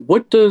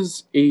What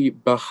does a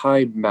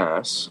Baha'i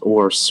Mass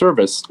or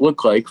service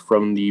look like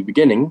from the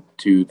beginning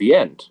to the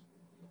end?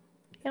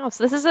 Yeah,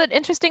 so this is an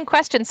interesting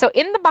question. So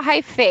in the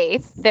Baha'i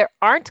Faith, there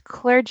aren't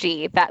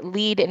clergy that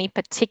lead any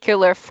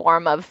particular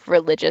form of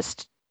religious,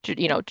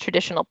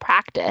 traditional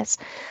practice.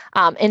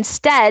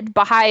 Instead,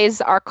 Baha'is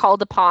are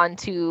called upon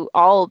to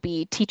all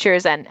be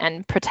teachers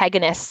and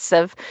protagonists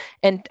of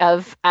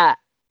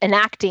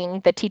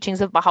enacting the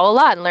teachings of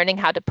Baha'u'llah and learning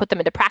how to put them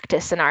into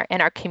practice in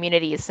our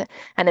communities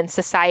and in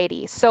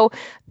society. So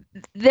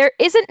there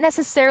isn't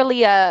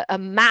necessarily a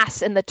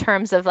mass in the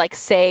terms of, like,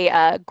 say,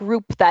 a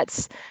group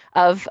that's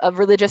of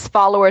religious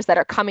followers that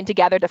are coming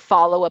together to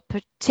follow a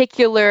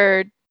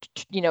particular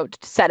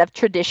set of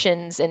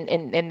traditions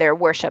in their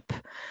worship.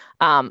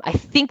 I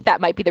think that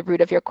might be the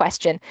root of your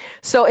question.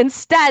 So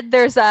instead,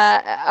 there's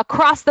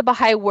across the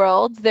Baha'i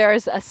world,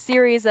 there's a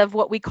series of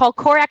what we call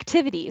core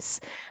activities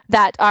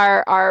that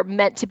are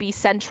meant to be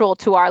central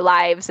to our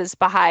lives as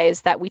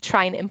Baha'is that we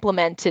try and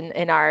implement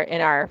in our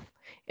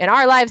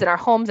lives, in our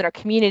homes, in our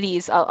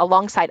communities,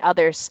 alongside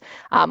others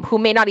who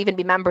may not even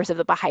be members of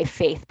the Baha'i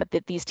faith, but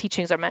that these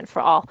teachings are meant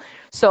for all.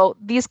 So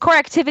these core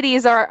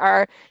activities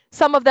are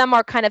some of them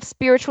are kind of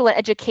spiritual and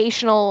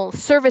educational,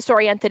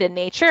 service-oriented in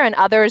nature, and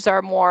others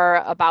are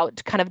more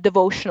about kind of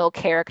devotional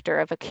character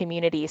of a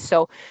community.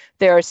 So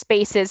there are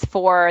spaces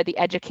for the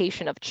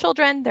education of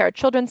children. There are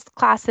children's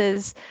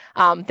classes.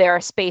 There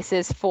are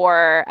spaces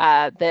for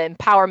the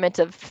empowerment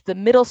of the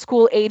middle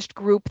school aged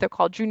group. They're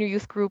called junior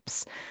youth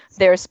groups.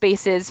 There are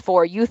spaces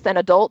for youth and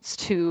adults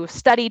to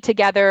study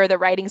together the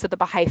writings of the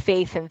Baha'i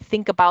Faith and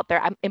think about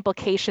their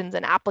implications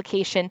and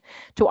application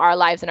to our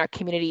lives and our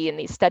community in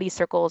these study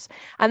circles.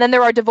 And then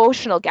there are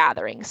devotional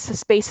gatherings,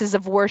 spaces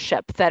of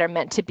worship that are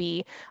meant to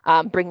be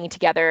bringing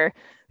together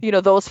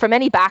those from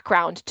any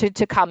background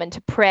to come and to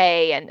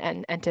pray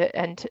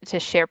and to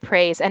share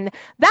praise. And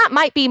that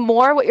might be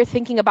more what you're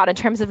thinking about in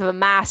terms of a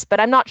mass, but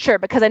I'm not sure,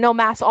 because I know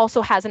mass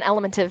also has an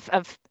element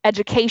of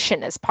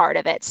education as part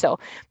of it. So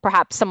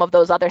perhaps some of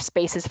those other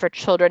spaces for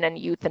children and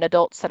youth and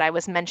adults that I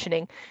was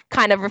mentioning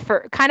kind of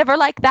are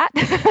like that.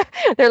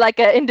 They're like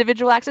an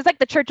individual act. It's like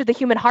the Church of the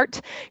Human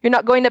Heart. You're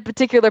not going to a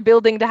particular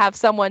building to have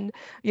someone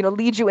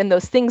lead you in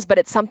those things, but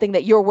it's something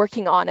that you're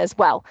working on as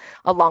well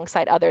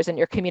alongside others in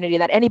your community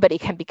that anybody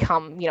can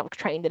become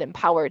trained and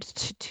empowered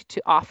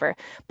to offer.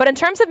 But in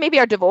terms of maybe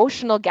our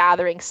devotional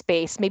gathering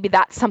space, maybe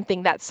that's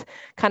something that's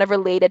kind of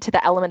related to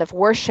the element of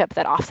worship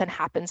that often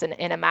happens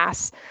in a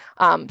mass.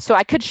 So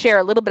I could share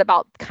a little bit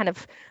about kind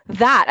of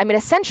that. I mean,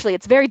 essentially,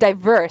 it's very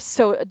diverse.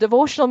 So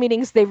devotional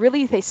meetings,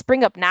 they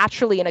spring up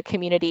naturally in a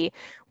community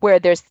where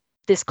there's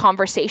this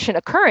conversation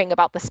occurring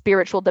about the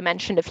spiritual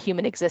dimension of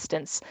human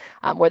existence,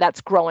 where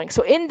that's growing.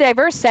 So in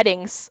diverse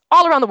settings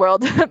all around the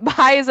world,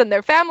 Baha'is and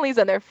their families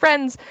and their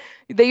friends,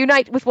 they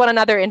unite with one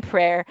another in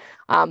prayer.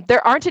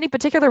 There aren't any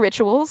particular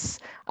rituals.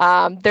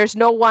 There's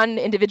no one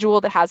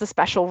individual that has a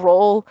special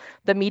role.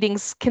 The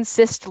meetings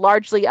consist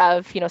largely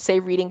of,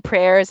 say, reading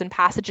prayers and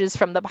passages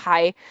from the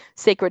Baha'i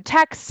sacred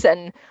texts,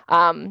 and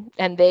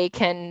they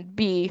can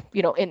be,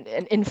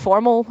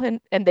 informal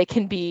and they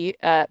can be,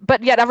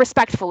 but yet a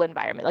respectful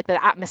environment. Like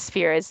the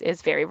atmosphere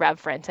is very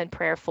reverent and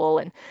prayerful,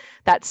 and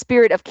that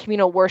spirit of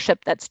communal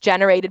worship that's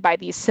generated by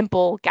these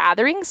simple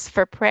gatherings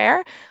for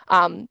prayer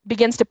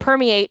begins to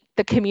permeate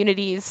the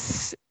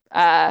community's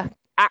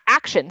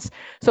actions.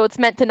 So it's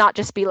meant to not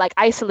just be like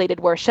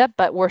isolated worship,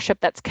 but worship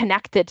that's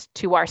connected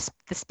to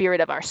the spirit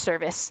of our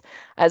service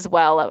as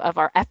well, of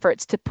our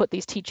efforts to put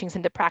these teachings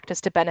into practice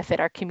to benefit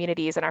our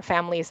communities and our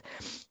families.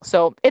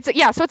 So it's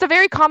a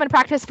very common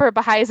practice for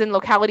Baha'is in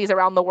localities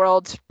around the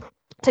world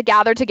to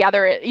gather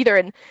together either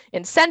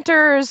in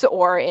centers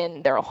or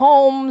in their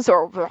homes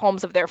or the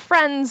homes of their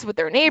friends with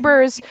their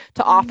neighbors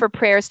to offer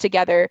prayers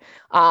together.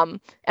 And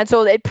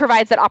so it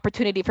provides that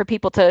opportunity for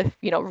people to,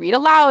 read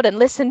aloud and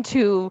listen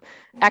to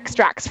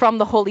extracts from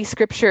the Holy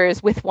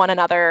Scriptures with one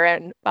another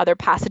and other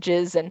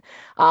passages. And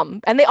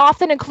they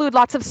often include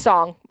lots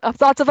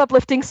of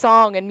uplifting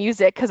song and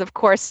music, because of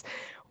course,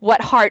 what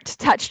heart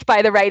touched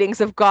by the writings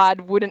of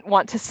God wouldn't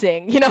want to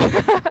sing,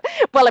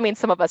 Well, I mean,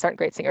 some of us aren't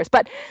great singers,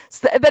 but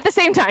at the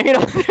same time,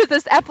 there's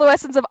this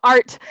efflorescence of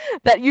art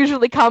that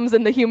usually comes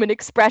in the human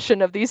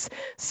expression of these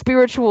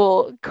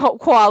spiritual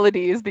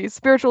qualities. These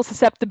spiritual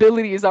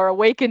susceptibilities are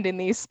awakened in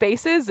these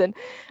spaces, and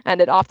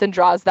it often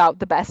draws out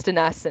the best in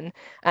us, and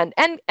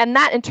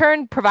that in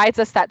turn provides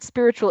us that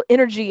spiritual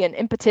energy and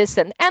impetus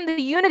and the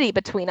unity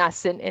between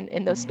us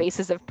in those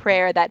spaces of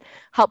prayer that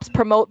helps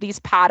promote these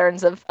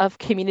patterns of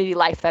community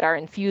life that are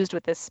infused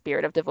with this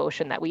spirit of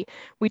devotion, that we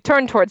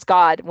turn towards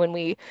God when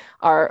we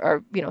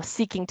are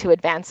seeking to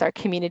advance our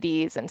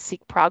communities and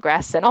seek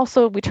progress. And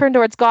also we turn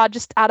towards God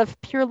just out of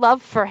pure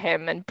love for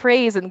him and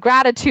praise and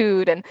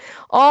gratitude and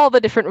all the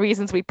different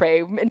reasons we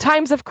pray in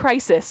times of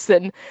crisis,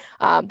 and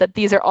that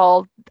these are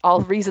all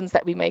reasons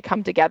that we may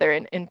come together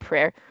in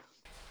prayer.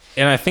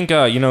 And I think,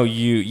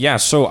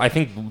 so I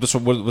think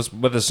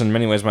what this in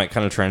many ways might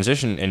kind of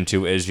transition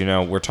into is,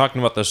 we're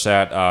talking about this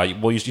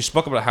you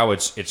spoke about how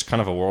it's kind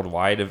of a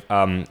worldwide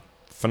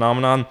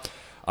phenomenon,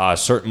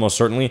 most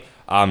certainly.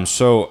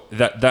 So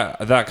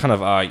that kind of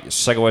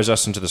segues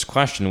us into this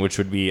question, which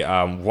would be,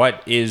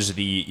 what is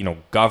the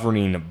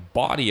governing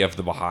body of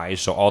the Baha'i?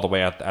 So all the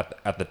way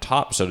at the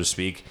top, so to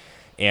speak,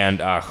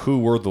 and who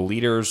were the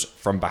leaders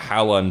from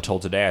Baha'u'llah until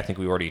today? I think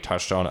we already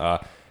touched on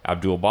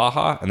Abdul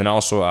Baha, and then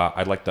also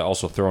I'd like to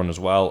also throw in as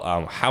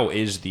well, how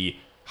is the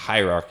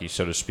hierarchy,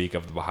 so to speak,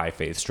 of the Baha'i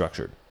faith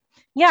structured?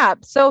 Yeah.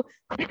 So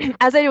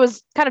as I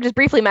was kind of just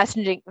briefly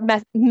mentioning,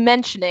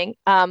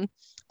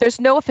 there's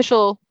no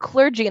official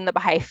clergy in the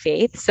Baha'i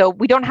faith. So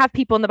we don't have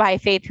people in the Baha'i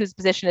faith whose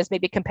position is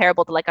maybe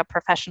comparable to like a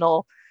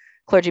professional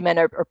clergyman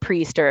or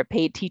priest or a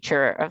paid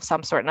teacher of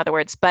some sort, in other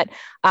words. But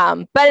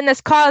in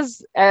this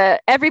cause,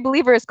 every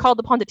believer is called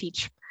upon to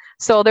teach.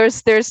 So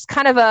there's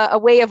kind of a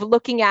way of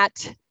looking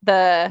at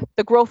the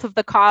growth of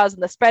the cause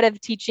and the spread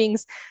of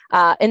teachings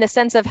in the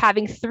sense of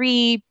having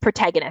three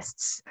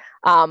protagonists.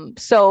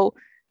 So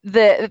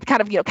the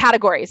kind of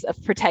categories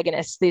of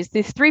protagonists,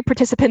 these three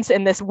participants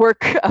in this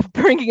work of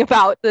bringing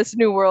about this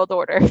new world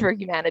order for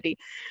humanity,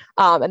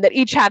 and that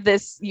each have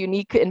this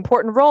unique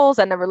important roles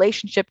and the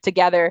relationship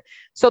together.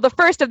 So the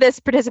first of this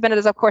participant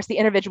is, of course, the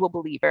individual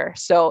believer.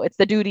 So it's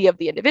the duty of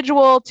the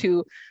individual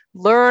to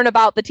learn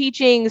about the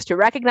teachings, to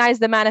recognize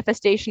the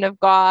manifestation of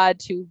God,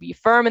 to be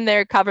firm in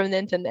their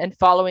covenant and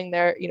following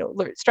their,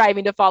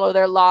 striving to follow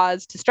their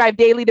laws, to strive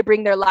daily to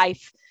bring their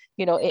life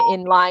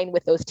in line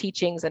with those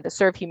teachings and to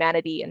serve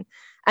humanity,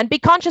 and be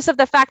conscious of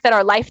the fact that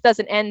our life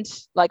doesn't end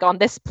like on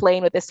this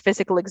plane with this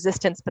physical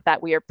existence, but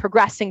that we are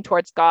progressing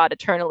towards God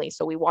eternally.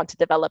 So we want to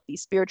develop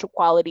these spiritual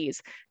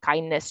qualities: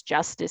 kindness,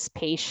 justice,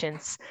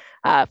 patience,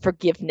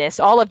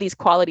 forgiveness, all of these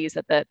qualities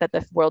that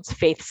the world's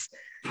faiths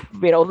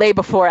lay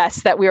before us,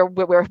 that we're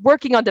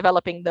working on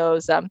developing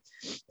those, and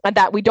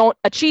that we don't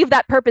achieve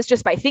that purpose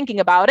just by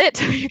thinking about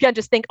it. You can't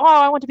just think, oh,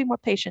 I want to be more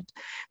patient,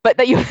 but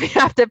that you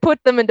have to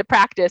put them into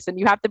practice, and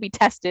you have to be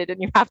tested,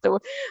 and you have to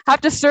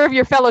serve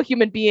your fellow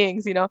human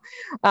beings.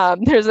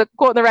 There's a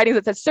quote in the writings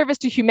that says, service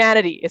to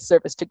humanity is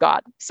service to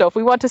God. So if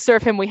we want to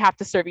serve him, we have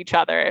to serve each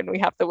other, and we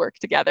have to work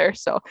together.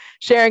 So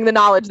sharing the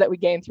knowledge that we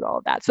gain through all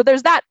of that. So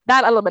there's that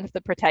element of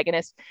the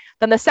protagonist.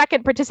 Then the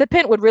second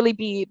participant would really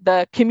be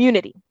the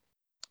community.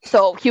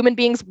 So human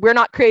beings, we're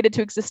not created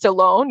to exist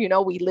alone.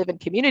 We live in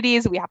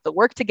communities. We have to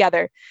work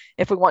together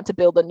if we want to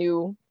build a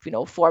new,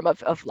 form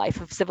of life,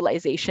 of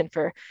civilization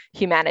for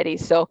humanity.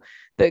 So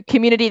the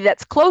community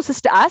that's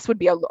closest to us would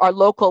be our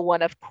local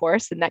one, of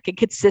course, and that can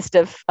consist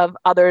of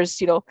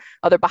others,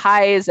 other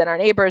Baha'is and our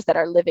neighbors that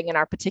are living in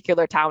our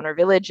particular town or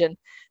village. And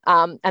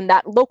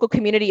that local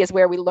community is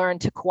where we learn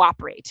to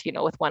cooperate,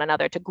 with one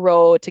another, to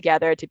grow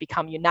together, to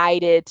become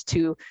united,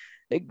 to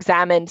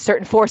examine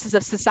certain forces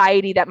of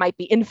society that might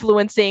be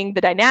influencing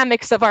the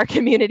dynamics of our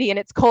community and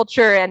its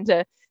culture, and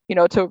to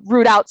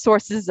root out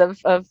sources of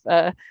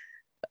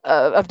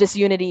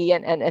disunity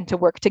and to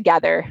work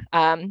together.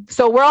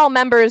 So we're all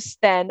members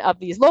then of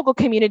these local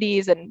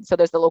communities, and so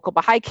there's the local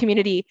Baha'i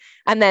community,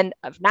 and then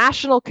of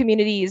national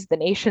communities, the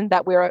nation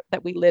that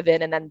we live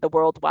in, and then the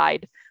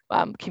worldwide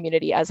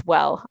community as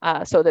well.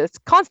 So that's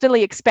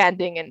constantly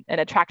expanding and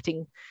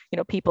attracting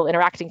people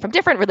interacting from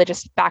different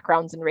religious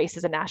backgrounds and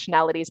races and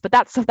nationalities. But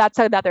that's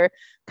another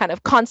kind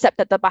of concept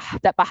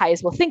that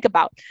Baha'is will think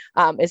about,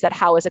 is that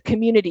how as a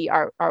community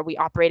are we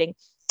operating.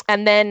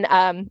 And then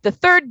the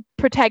third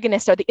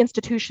protagonist are the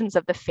institutions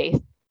of the faith.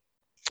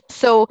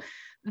 So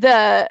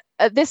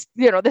this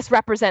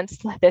represents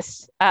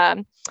this,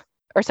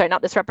 or sorry,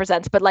 not this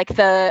represents, but like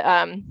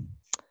I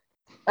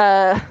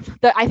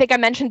think I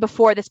mentioned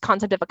before this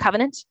concept of a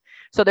covenant.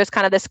 So there's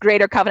kind of this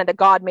greater covenant that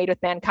God made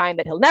with mankind,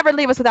 that he'll never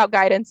leave us without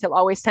guidance. He'll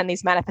always send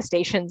these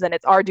manifestations, and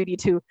it's our duty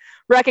to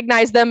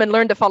recognize them and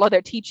learn to follow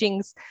their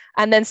teachings.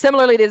 And then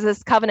similarly, there's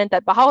this covenant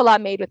that Baha'u'llah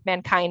made with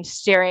mankind,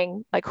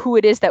 sharing like who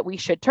it is that we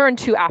should turn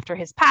to after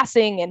his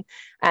passing.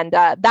 And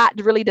that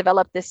really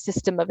developed this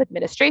system of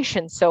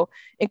administration. So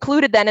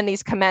included then in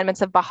these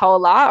commandments of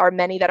Baha'u'llah are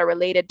many that are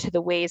related to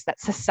the ways that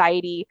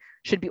society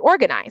should be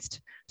organized.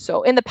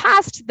 So in the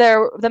past,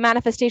 the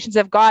manifestations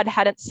of God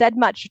hadn't said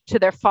much to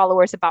their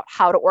followers about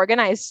how to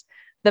organize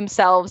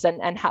themselves,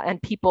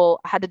 and people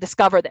had to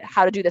discover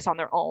how to do this on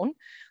their own.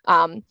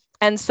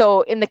 And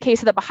so in the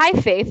case of the Baha'i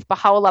faith,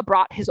 Baha'u'llah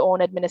brought his own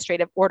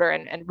administrative order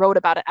and wrote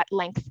about it at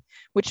length,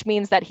 which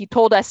means that he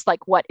told us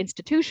like what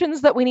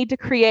institutions that we need to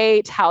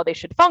create, how they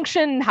should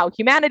function, how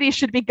humanity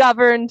should be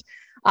governed,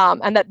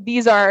 and that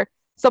these are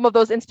some of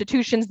those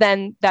institutions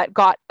then that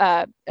got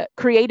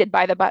created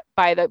by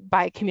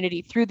the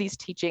community through these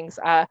teachings.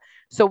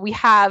 So we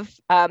have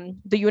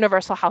the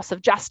Universal House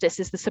of Justice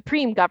is the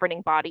supreme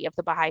governing body of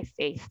the Baha'i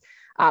faith,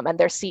 and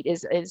their seat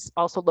is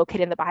also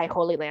located in the Baha'i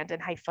Holy Land in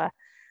Haifa.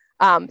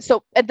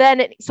 So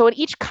in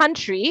each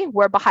country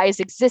where Baha'is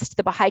exist,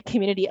 the Baha'i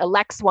community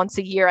elects once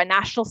a year a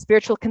national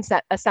spiritual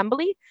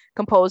assembly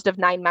composed of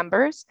 9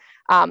 members.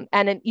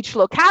 And in each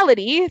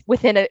locality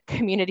within a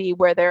community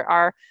where there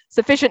are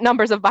sufficient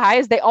numbers of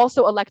Baha'is, they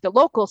also elect a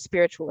local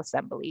spiritual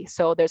assembly.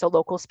 So there's a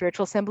local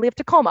spiritual assembly of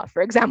Tacoma,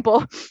 for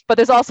example, but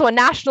there's also a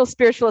national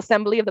spiritual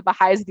assembly of the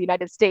Baha'is of the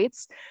United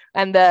States.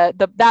 And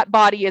that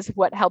body is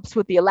what helps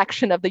with the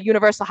election of the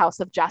Universal House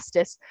of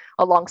Justice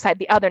alongside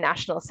the other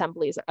national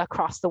assemblies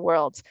across the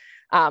world.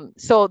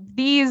 So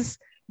these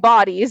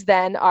bodies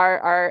then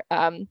are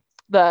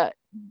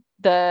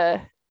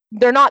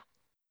they're not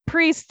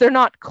priests, they're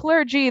not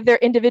clergy, they're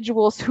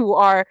individuals who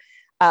are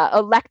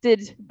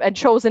elected and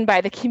chosen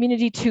by the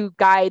community to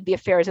guide the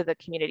affairs of the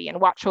community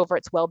and watch over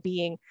its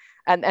well-being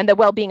and the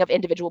well-being of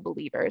individual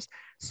believers.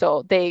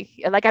 So they,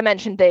 like I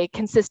mentioned, they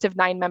consist of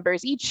 9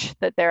 members each,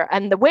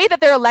 and the way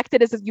that they're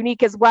elected is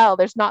unique as well.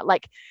 There's not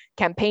like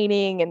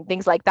campaigning and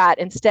things like that.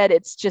 Instead,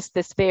 it's just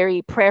this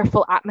very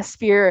prayerful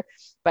atmosphere.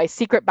 By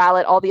secret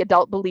ballot, all the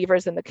adult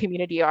believers in the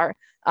community are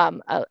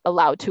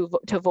allowed to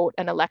vote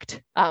and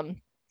elect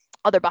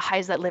other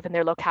Baha'is that live in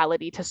their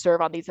locality to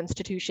serve on these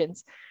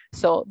institutions.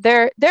 So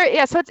so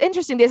it's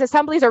interesting. These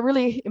assemblies are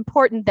really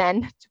important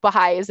then to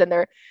Baha'is,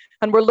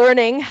 and we're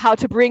learning how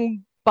to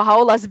bring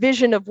Baha'u'llah's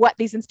vision of what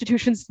these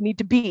institutions need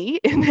to be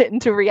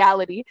into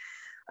reality.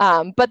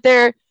 But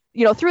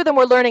through them,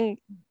 we're learning,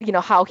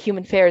 how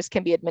human affairs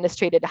can be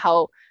administrated,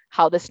 how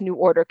this new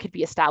order could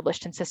be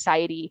established in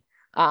society,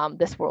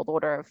 this world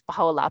order of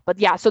Baha'u'llah. But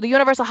yeah, so the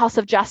Universal House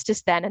of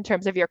Justice then, in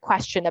terms of your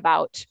question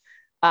about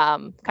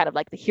kind of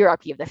like the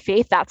hierarchy of the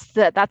faith, that's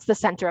the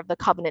center of the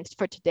covenant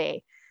for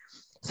today.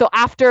 So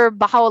after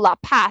Baha'u'llah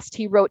passed,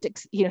 he wrote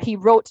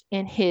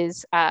in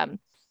his will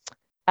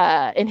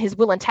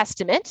and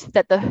testament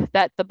that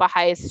the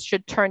Baha'is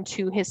should turn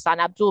to his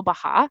son Abdul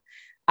Baha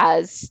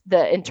as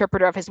the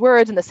interpreter of his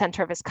words and the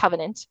center of his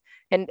covenant.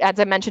 And as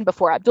I mentioned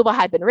before, Abdul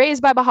Baha had been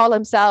raised by Baha'u'llah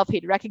himself.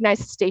 He'd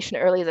recognized his station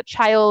early as a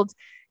child.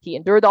 He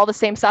endured all the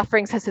same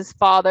sufferings as his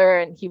father,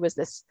 and he was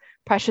this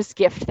precious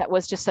gift that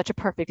was just such a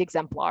perfect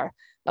exemplar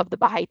of the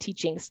Baha'i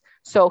teachings.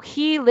 So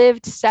he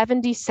lived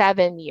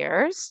 77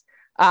 years.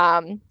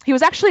 He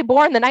was actually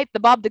born the night the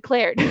Bab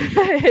declared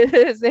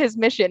his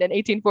mission in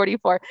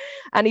 1844,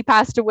 and he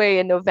passed away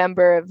in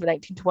November of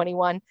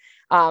 1921.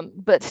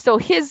 But so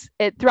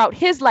throughout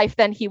his life,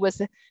 then he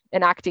was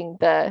enacting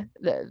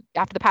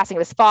after the passing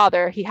of his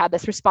father, he had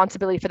this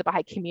responsibility for the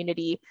Baha'i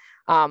community,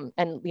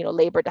 and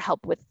labored to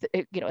help with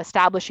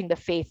establishing the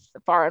faith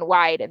far and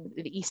wide in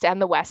the East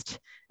and the West.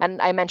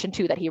 And I mentioned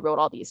too that he wrote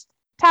all these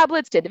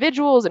tablets to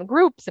individuals and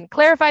groups and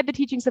clarified the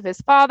teachings of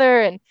his father,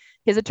 and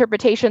his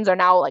interpretations are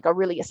now like a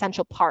really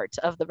essential part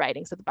of the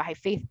writings of the Baha'i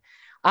faith.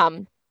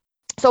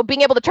 So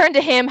being able to turn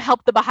to him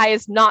helped the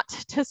Baha'is not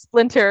to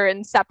splinter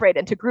and separate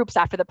into groups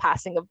after the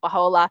passing of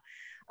Baha'u'llah.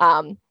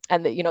 And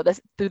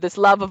through this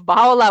love of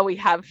Baha'u'llah, we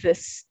have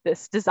this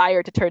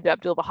desire to turn to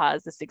Abdul Baha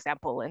as this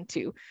example and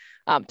to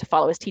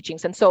follow his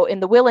teachings. And so in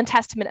the will and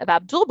testament of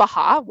Abdul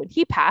Baha, when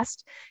he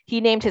passed, he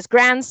named his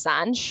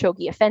grandson,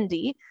 Shoghi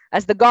Effendi,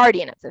 as the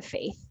guardian of the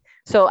faith.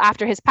 So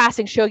after his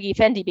passing, Shoghi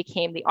Effendi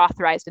became the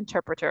authorized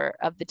interpreter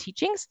of the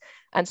teachings.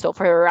 And so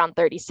for around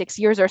 36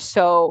 years or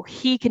so,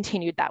 he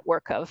continued that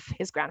work of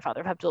his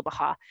grandfather, of Abdul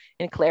Baha,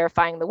 in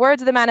clarifying the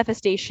words of the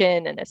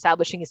manifestation and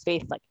establishing his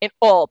faith like in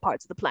all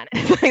parts of the planet.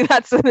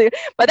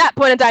 By that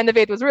point in time, the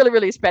faith was really,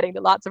 really spreading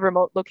to lots of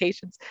remote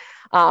locations.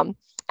 And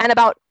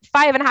about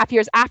 5.5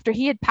 years after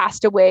he had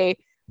passed away,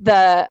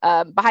 the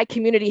Baha'i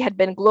community had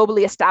been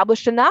globally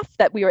established enough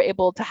that we were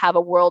able to have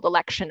a world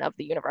election of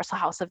the Universal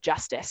House of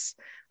Justice,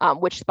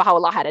 which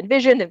Baha'u'llah had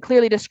envisioned and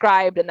clearly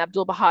described, and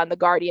Abdul Baha and the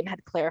Guardian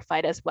had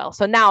clarified as well.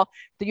 So now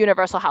the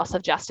Universal House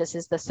of Justice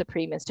is the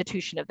supreme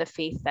institution of the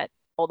faith that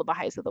all the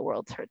Baha'is of the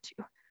world turn to.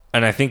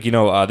 And I think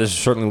this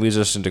certainly leads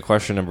us into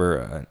question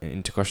number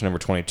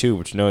 22,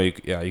 which Noah,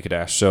 you could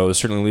ask. So this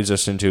certainly leads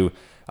us into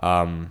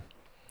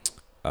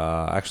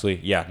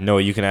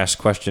Noah, you can ask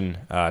question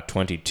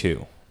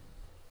 22.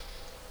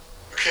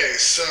 Okay,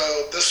 so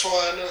this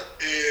one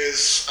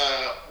is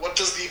what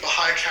does the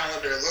Baha'i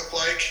calendar look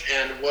like,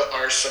 and what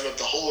are some of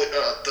the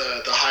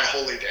high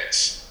holy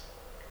days?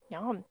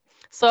 Yeah.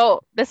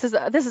 So this is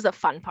a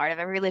fun part of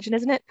every religion,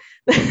 isn't it?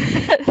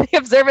 The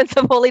observance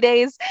of holy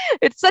days.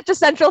 It's such a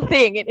central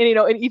thing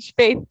in each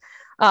faith.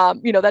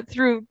 That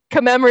through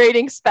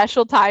commemorating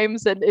special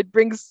times, and it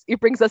brings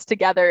us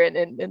together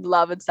in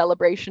love and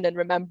celebration and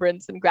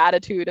remembrance and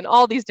gratitude and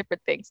all these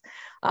different things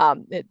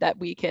that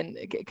we can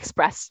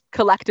express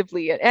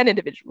collectively and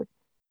individually.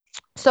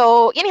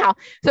 So anyhow,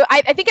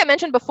 I think I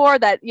mentioned before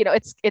that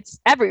it's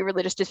every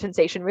religious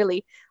dispensation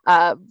really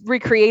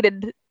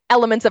recreated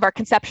elements of our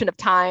conception of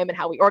time and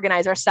how we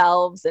organize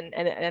ourselves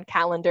and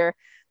calendar,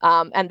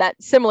 and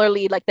that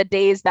similarly, like the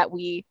days that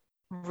we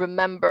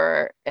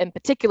remember in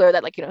particular,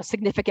 that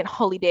significant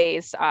holy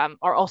days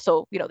are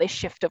also they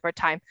shift over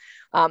time.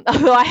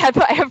 Although I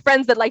have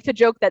friends that like to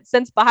joke that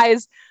since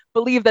Baha'is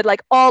believe that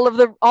like all of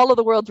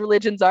the world's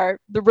religions are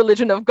the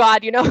religion of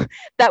God,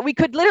 that we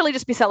could literally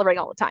just be celebrating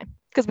all the time,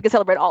 because we could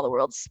celebrate all the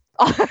world's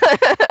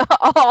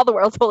all the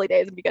world's holy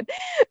days and be good.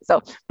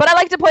 So, but I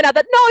like to point out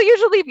that no,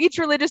 usually each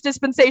religious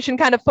dispensation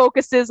kind of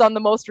focuses on the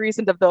most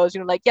recent of those.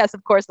 Like, yes,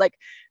 of course, like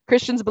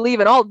Christians believe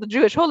in all the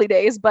Jewish holy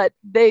days, but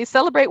they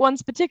celebrate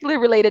ones particularly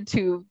related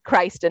to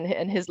Christ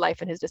and his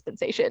life and his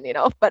dispensation.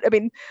 But I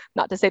mean,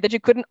 not to say that you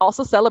couldn't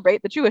also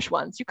celebrate the Jewish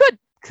ones. You could,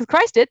 because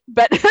Christ did,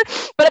 but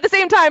but at the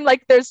same time,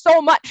 like there's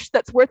so much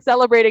that's worth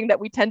celebrating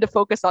that we tend to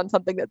focus on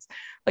something that's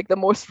like the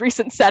most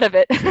recent set of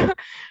it.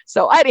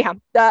 So anyhow,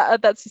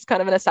 that's just kind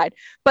of an aside.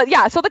 But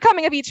yeah, so the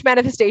coming of each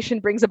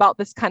manifestation brings about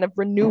this kind of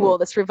renewal,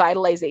 this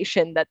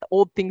revitalization, that the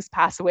old things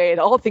pass away,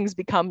 that all things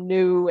become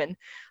new, and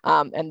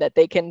that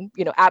they can,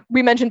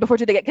 we mentioned before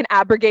too, they can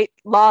abrogate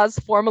laws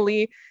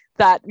formally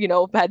that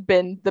had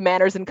been the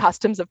manners and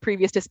customs of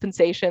previous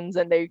dispensations,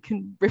 and they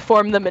can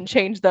reform them and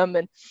change them.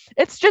 And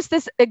it's just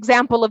this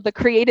example of the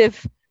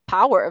creative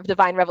power of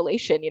divine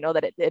revelation,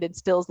 that it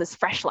instills this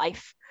fresh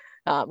life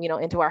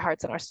into our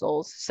hearts and our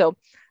souls. So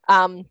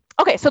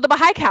okay, so the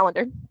Baha'i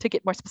calendar, to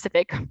get more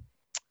specific,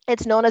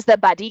 it's known as the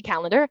Bahá'í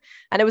calendar,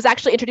 and it was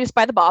actually introduced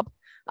by the Bab.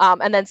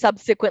 And then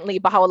subsequently,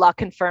 Baha'u'llah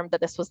confirmed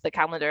that this was the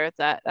calendar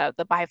that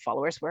the Baha'i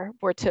followers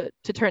were to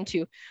turn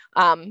to.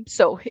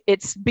 So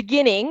its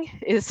beginning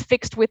is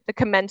fixed with the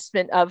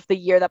commencement of the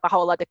year that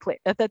Baha'u'llah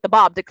that the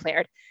Bab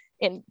declared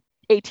in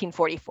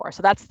 1844.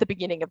 So that's the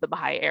beginning of the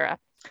Baha'i era,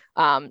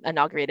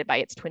 inaugurated by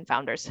its twin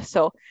founders.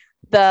 So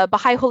the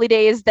Baha'i holy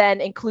days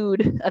then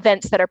include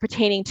events that are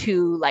pertaining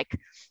to like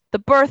the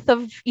birth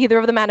of either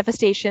of the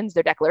manifestations,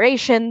 their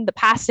declaration, the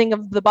passing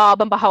of the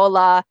Bab and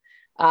Baha'u'llah.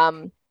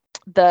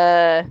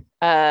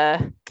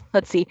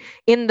 Let's see,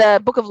 in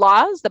the Book of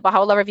Laws that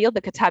Baha'u'llah revealed,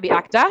 the Kitabi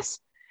Akdas,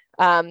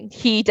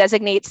 he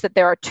designates that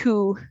there are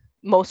two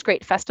most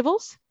great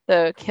festivals,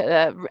 the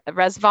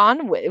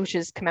Rezvan, which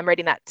is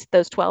commemorating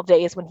those 12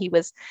 days when he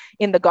was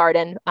in the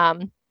garden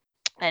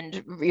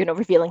and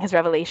revealing his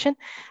revelation,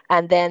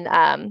 and then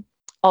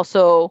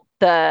also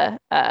the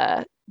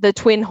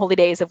twin holy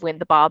days of when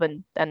the Bab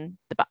and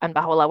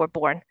Baha'u'llah were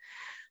born.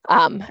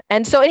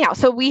 And so anyhow,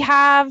 so we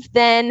have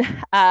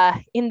then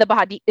in the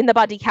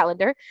Bahá'í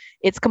calendar,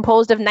 it's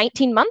composed of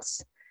 19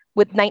 months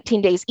with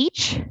 19 days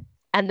each.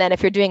 And then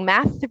if you're doing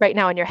math right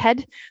now in your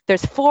head,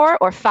 there's 4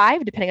 or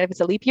 5, depending on if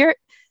it's a leap year,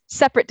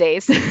 separate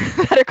days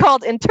that are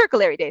called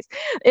intercalary days,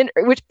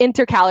 which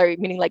intercalary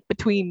meaning like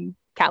between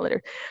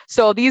calendar.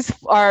 So these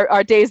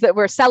are days that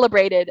were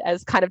celebrated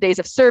as kind of days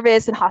of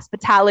service and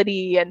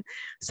hospitality, and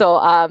so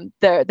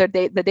they're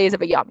the days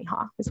of a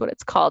Yamiha is what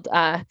it's called,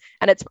 and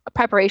it's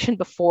preparation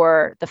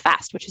before the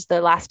fast, which is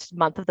the last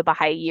month of the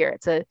Baha'i year.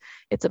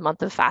 It's a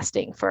month of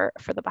fasting for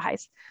the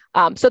Baha'is.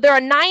 So there are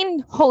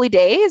 9 holy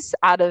days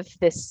out of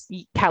this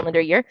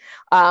calendar year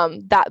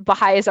that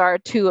Baha'is are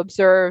to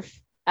observe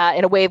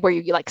in a way where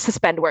you like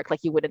suspend work,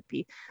 like you wouldn't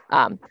be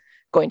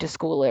going to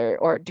school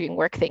or doing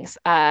work things.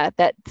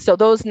 So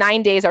those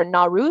 9 days are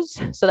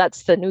Nowruz. So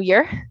that's the New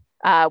Year,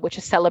 which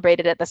is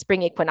celebrated at the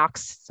spring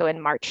equinox. So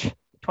in March,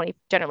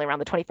 generally around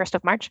the 21st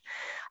of March.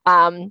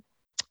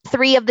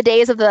 3 of the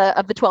days of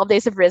the 12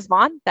 days of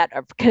Rizwan that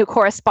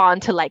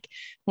correspond to like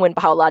when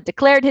Baha'u'llah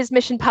declared his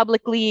mission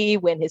publicly,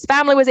 when his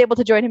family was able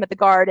to join him at the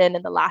garden,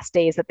 and the last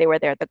days that they were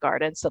there at the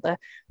garden. So the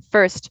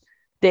first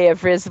day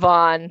of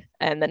Rizwan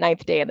and the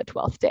 9th day and the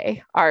 12th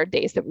day are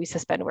days that we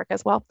suspend work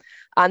as well.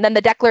 And then the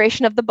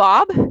declaration of the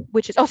Bab,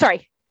 which is,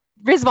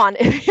 Rizwan.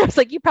 I was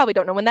like, you probably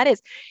don't know when that is.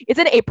 It's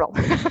in April.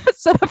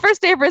 So the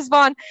first day of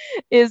Rizwan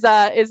is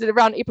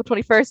around April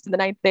 21st, and the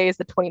 9th day is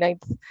the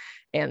 29th,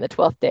 and the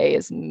 12th day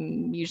is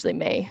usually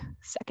May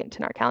 2nd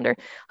in our calendar.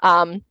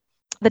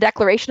 The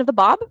declaration of the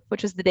Bab,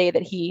 which is the day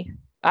that he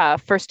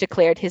first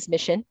declared his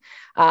mission,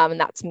 and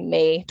that's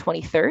May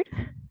 23rd.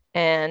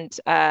 And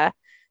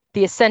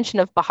the ascension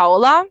of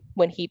Baha'u'llah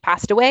when he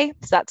passed away,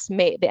 so that's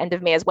the end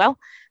of May as well,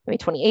 May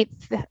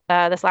 28th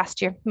this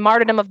last year.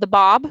 Martyrdom of the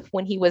Bab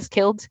when he was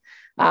killed,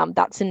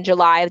 that's in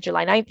July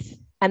 9th.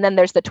 And then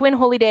there's the twin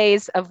holy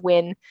days of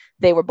when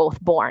they were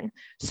both born.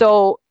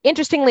 So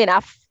interestingly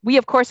enough, we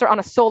of course are on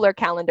a solar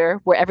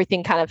calendar where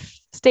everything kind of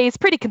stays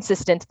pretty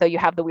consistent, though you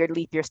have the weird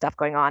leap year stuff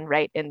going on,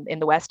 right, in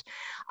the West.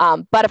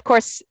 But of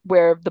course,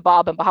 where the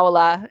Bab and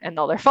Baha'u'llah and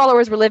all their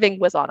followers were living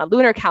was on a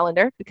lunar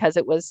calendar, because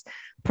it was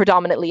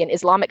predominantly an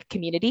Islamic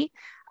community.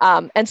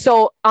 And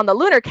so on the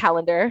lunar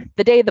calendar,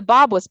 the day the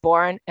Bab was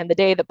born and the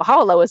day that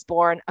Baha'u'llah was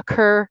born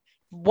occur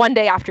one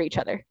day after each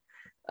other.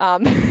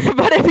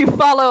 But if you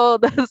follow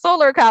the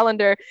solar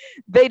calendar,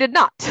 they did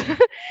not.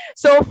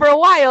 So for a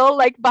while,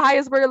 like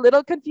Baha'is were a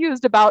little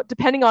confused about,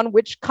 depending on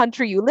which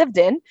country you lived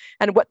in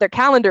and what their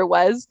calendar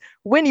was,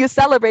 when you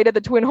celebrated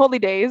the twin holy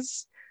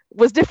days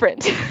was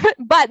different.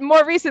 But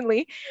more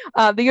recently,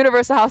 the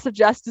Universal House of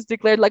Justice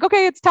declared like,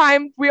 okay, it's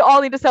time. We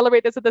all need to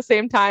celebrate this at the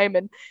same time.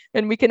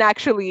 And we can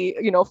actually,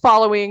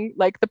 following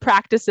like the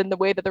practice and the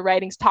way that the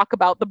writings talk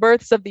about the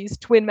births of these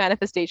twin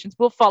manifestations,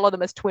 we'll follow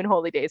them as twin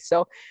holy days.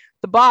 So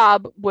the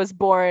Bab was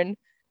born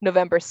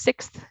November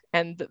 6th,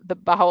 and the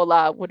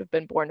Baha'u'llah would have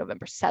been born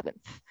November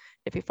 7th,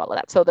 if you follow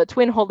that. So the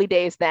twin holy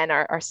days then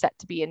are set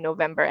to be in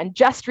November. And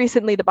just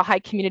recently, the Baha'i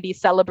community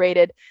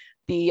celebrated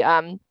the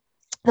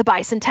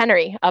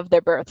bicentenary of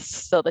their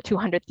births. So the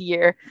 200th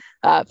year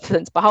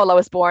since Baha'u'llah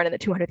was born and the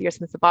 200th year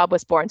since the Bab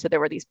was born. So there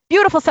were these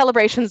beautiful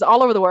celebrations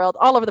all over the world,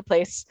 all over the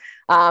place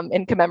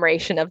in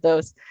commemoration of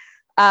those.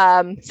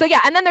 So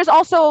yeah, and then there's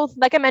also,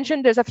 like I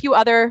mentioned, there's a few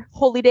other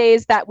holy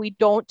days that we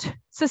don't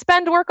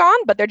suspend work on,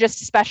 but they're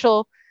just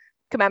special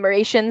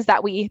commemorations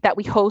that we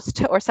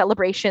host or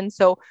celebrations.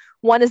 So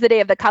one is the Day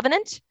of the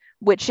Covenant,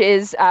 which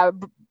is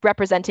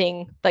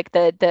representing like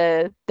the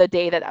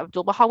day that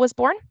Abdul Baha was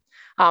born.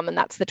 And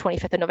that's the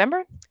 25th of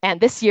November. And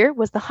this year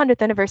was the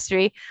 100th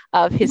anniversary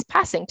of his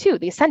passing too,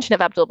 the ascension of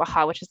Abdul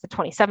Baha, which is the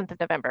 27th of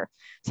November.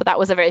 So that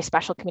was a very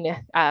special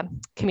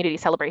community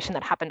celebration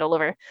that happened all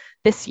over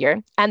this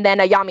year. And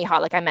then a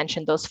Yamiha, like I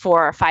mentioned, those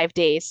 4 or 5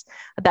 days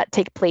that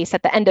take place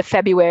at the end of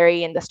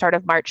February and the start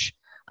of March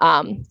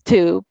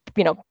to,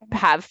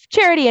 have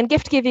charity and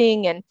gift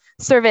giving and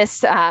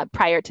service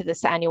prior to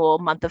this annual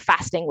month of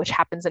fasting, which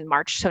happens in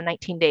March. So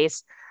 19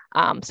 days.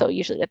 So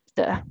usually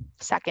the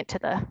 2nd to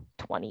the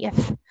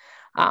 20th,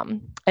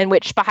 in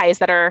which Baha'is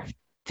that are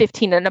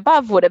 15 and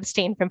above would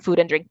abstain from food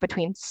and drink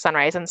between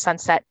sunrise and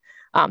sunset.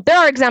 There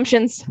are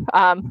exemptions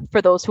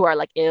for those who are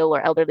like ill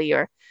or elderly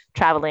or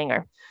traveling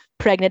or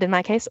pregnant in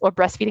my case, or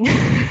breastfeeding,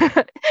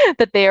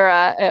 that they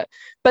are,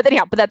 but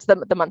that's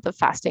the month of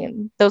fasting.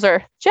 And those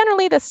are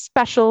generally the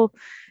special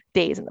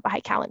days in the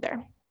Baha'i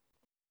calendar.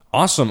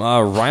 Awesome.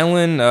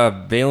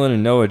 Rylan, Balin,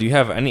 and Noah, do you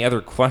have any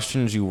other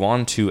questions you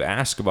want to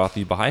ask about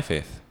the Baha'i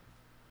Faith?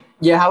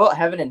 Yeah, how about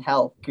heaven and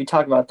hell? Can we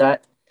talk about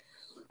that?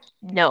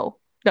 No,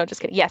 just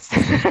kidding. Yes.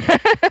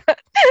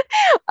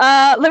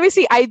 Let me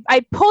see.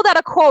 I pulled out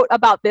a quote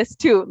about this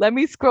too. Let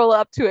me scroll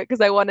up to it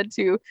because I wanted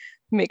to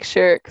make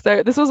sure,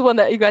 because this was one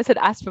that you guys had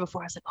asked for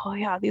before. I was like, oh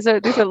yeah, these are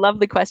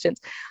lovely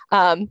questions.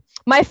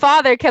 My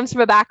father comes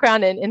from a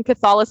background in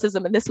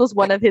Catholicism, and this was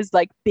one of his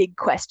like big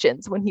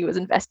questions when he was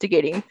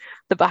investigating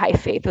the Baha'i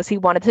Faith, was he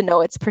wanted to know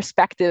its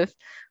perspective.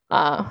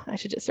 I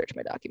should just search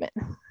my document.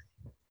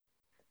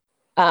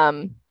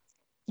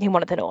 He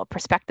wanted to know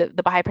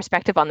the Baha'i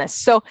perspective on this.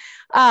 So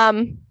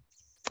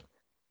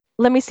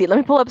let me see. Let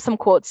me pull up some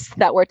quotes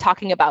that were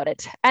talking about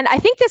it. And I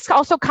think this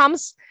also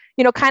comes,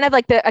 kind of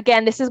like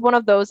this is one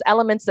of those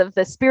elements of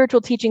the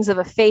spiritual teachings of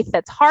a faith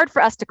that's hard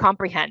for us to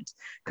comprehend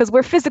because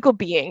we're physical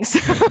beings,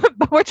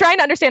 but we're trying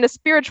to understand a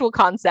spiritual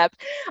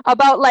concept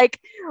about like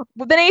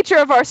the nature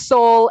of our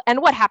soul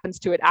and what happens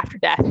to it after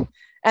death.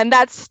 And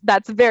that's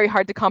very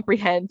hard to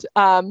comprehend,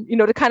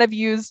 to kind of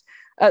use,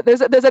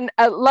 there's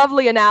a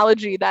lovely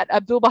analogy that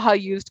Abdul Baha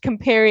used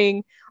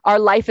comparing our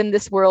life in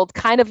this world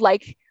kind of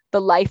like the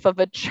life of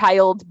a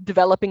child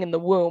developing in the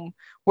womb,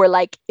 where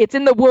like it's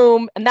in the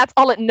womb and that's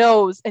all it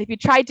knows. And if you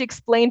tried to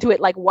explain to it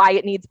like why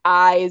it needs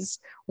eyes,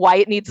 why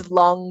it needs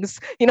lungs,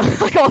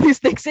 like all these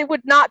things, it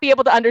would not be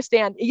able to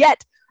understand.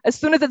 Yet, as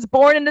soon as it's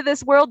born into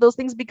this world, those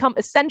things become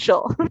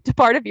essential to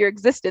part of your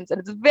existence.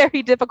 And it's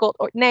very difficult,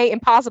 or nay,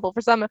 impossible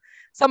for some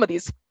of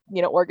these,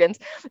 organs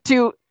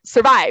to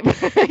survive,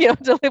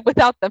 to live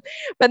without them.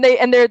 But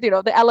they're,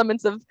 the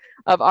elements of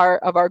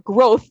our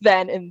growth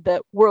then in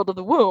the world of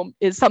the womb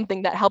is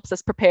something that helps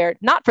us prepare,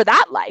 not for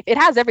that life. It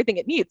has everything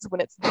it needs when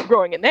it's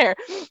growing in there,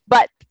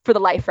 but for the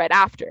life right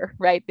after,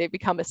 right? They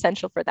become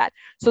essential for that.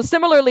 So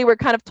similarly, we're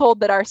kind of told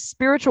that our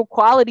spiritual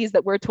qualities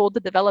that we're told to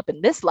develop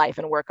in this life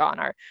and work on,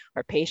 our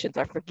patience,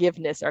 our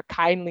forgiveness, our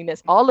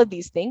kindliness, all of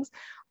these things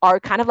are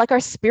kind of like our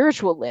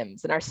spiritual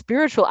limbs and our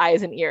spiritual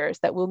eyes and ears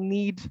that we'll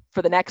need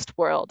for the next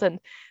world. And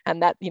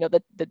that,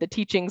 the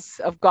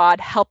teachings of God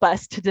help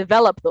us to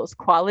develop those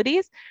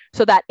qualities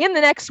so that in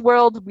the next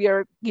world, we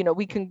are,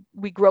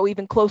 we grow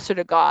even closer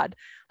to God.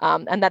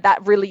 And that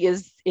really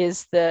is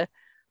the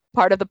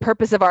part of the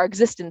purpose of our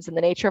existence, and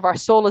the nature of our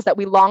soul is that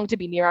we long to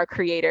be near our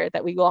Creator,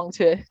 that we long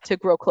to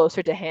grow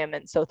closer to Him.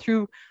 And so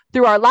through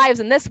our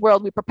lives in this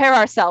world, we prepare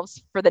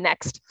ourselves for the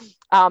next.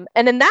 And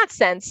in that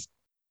sense,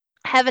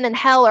 heaven and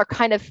hell are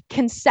kind of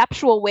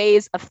conceptual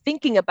ways of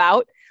thinking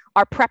about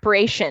our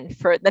preparation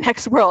for the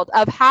next world,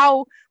 of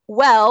how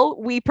well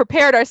we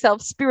prepared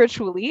ourselves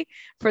spiritually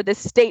for this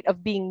state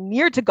of being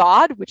near to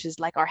God, which is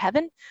like our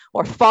heaven,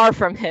 or far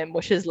from Him,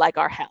 which is like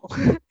our hell.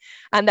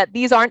 And that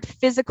these aren't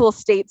physical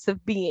states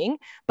of being,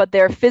 but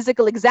they're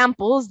physical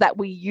examples that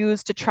we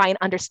use to try and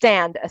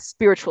understand a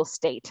spiritual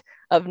state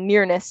of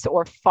nearness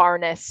or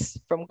farness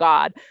from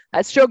God.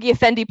 As Shoghi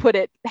Effendi put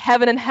it,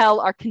 heaven and hell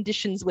are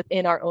conditions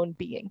within our own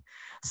being.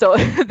 So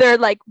they're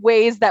like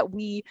ways that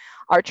we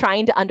are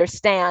trying to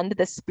understand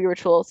the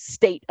spiritual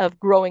state of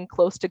growing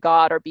close to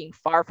God or being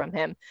far from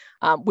Him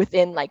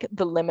within like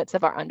the limits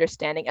of our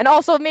understanding. And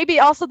also maybe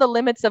also the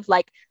limits of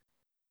like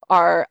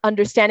our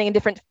understanding in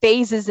different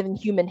phases in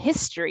human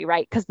history,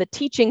 right? Because the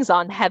teachings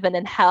on heaven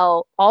and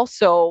hell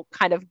also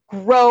kind of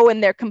grow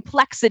in their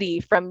complexity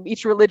from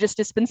each religious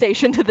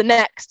dispensation to the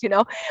next,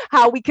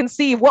 how we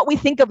conceive what we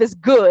think of as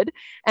good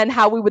and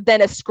how we would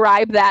then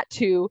ascribe that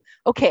to,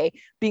 okay,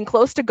 being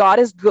close to God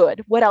is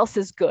good. What else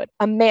is good?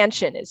 A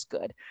mansion is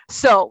good.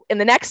 So in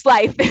the next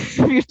life, if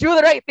you do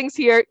the right things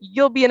here,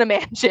 you'll be in a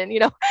mansion,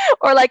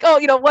 or like,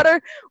 what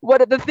are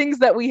the things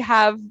that we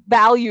have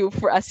value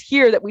for us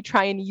here that we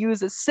try and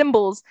use as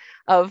symbols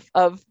of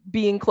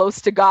being close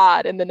to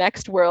God in the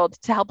next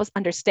world to help us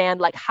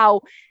understand like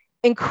how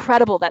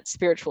incredible that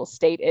spiritual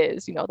state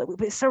is, that we'll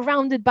be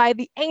surrounded by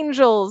the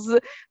angels. We're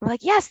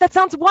like, yes, that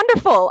sounds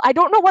wonderful. I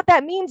don't know what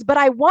that means, but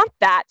I want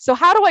that. So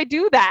how do I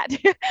do that?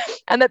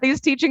 And that these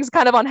teachings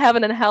kind of on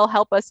heaven and hell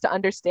help us to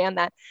understand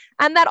that.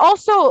 And that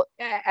also,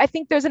 I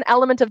think there's an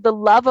element of the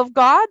love of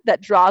God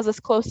that draws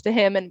us close to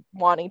him and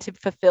wanting to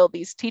fulfill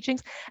these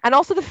teachings. And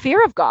also the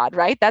fear of God,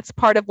 right? That's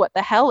part of what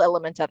the hell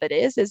element of it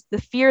is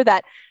the fear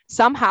that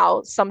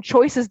somehow some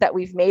choices that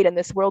we've made in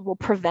this world will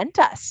prevent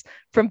us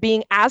from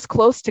being as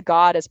close to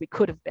God as we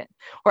could have been,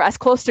 or as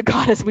close to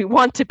God as we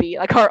want to be,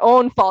 like our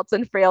own faults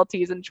and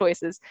frailties and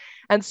choices.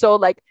 And so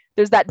like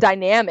there's that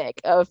dynamic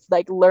of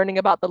like learning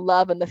about the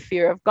love and the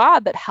fear of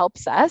God that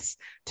helps us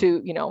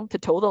to, to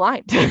toe the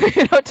line,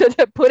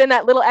 to put in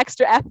that little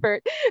extra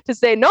effort to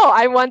say, no,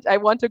 I want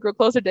to grow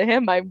closer to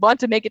him. I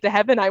want to make it to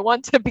heaven. I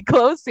want to be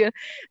close,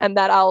 and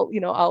that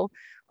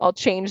I'll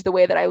change the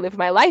way that I live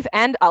my life,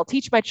 and I'll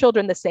teach my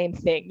children the same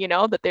thing,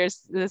 that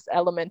there's this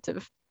element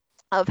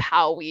of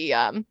how we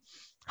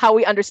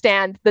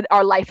understand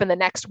our life in the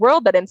next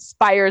world that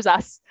inspires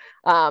us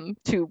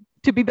to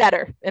be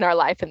better in our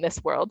life in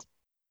this world.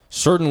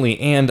 Certainly.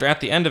 And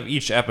at the end of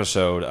each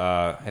episode,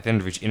 at the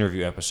end of each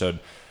interview episode,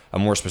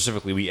 more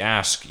specifically, we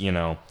ask,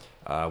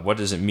 what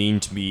does it mean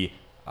to be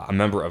a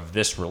member of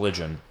this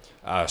religion?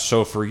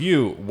 So for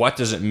you, what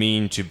does it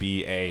mean to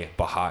be a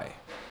Baha'i?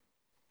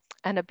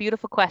 And a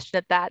beautiful question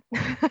at that.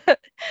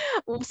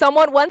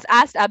 Someone once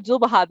asked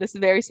Abdu'l-Baha this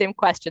very same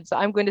question. So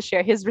I'm going to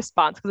share his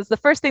response because it's the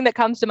first thing that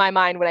comes to my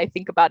mind when I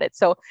think about it.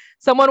 So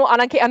someone on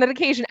an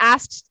occasion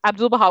asked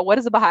Abdu'l-Baha, what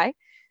is a Baha'i?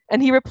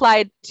 And he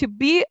replied, to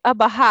be a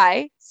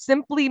Baha'i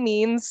simply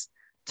means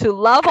to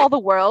love all the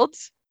world,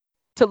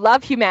 to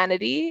love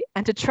humanity,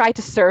 and to try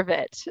to serve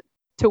it,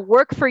 to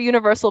work for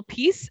universal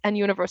peace and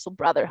universal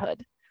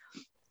brotherhood.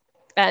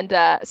 And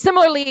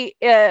similarly,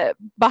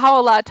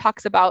 Baha'u'llah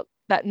talks about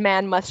that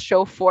man must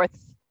show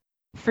forth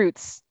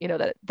fruits,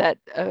 that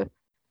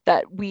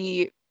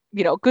we,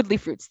 goodly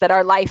fruits, that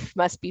our life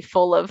must be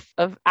full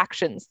of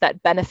actions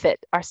that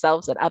benefit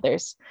ourselves and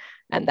others.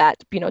 And that,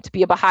 to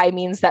be a Baha'i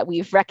means that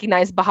we've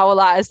recognized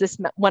Baha'u'llah as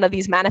one of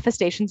these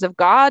manifestations of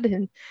God,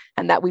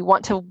 and that we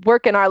want to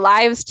work in our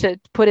lives to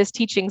put his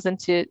teachings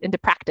into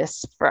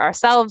practice for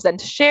ourselves and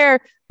to share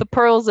the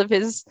pearls of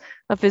his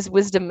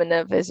wisdom and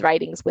of his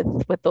writings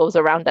with those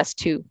around us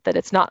too. That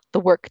it's not the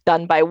work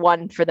done by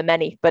one for the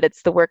many, but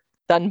it's the work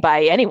done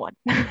by anyone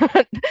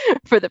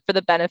for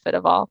the benefit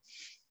of all.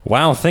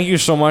 Wow, thank you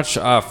so much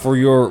for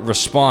your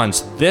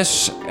response.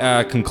 This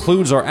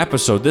concludes our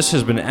episode. This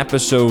has been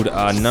episode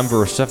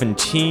number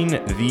 17,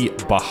 The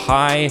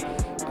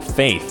Bahá'í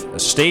Faith.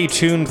 Stay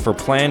tuned for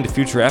planned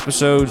future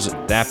episodes.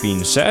 That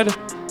being said,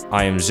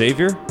 I am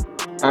Xavier.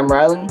 I'm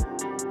Rylan.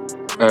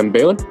 I'm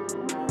Balin.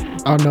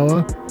 I'm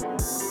Noah.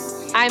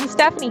 I'm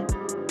Stephanie.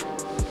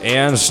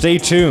 And stay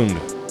tuned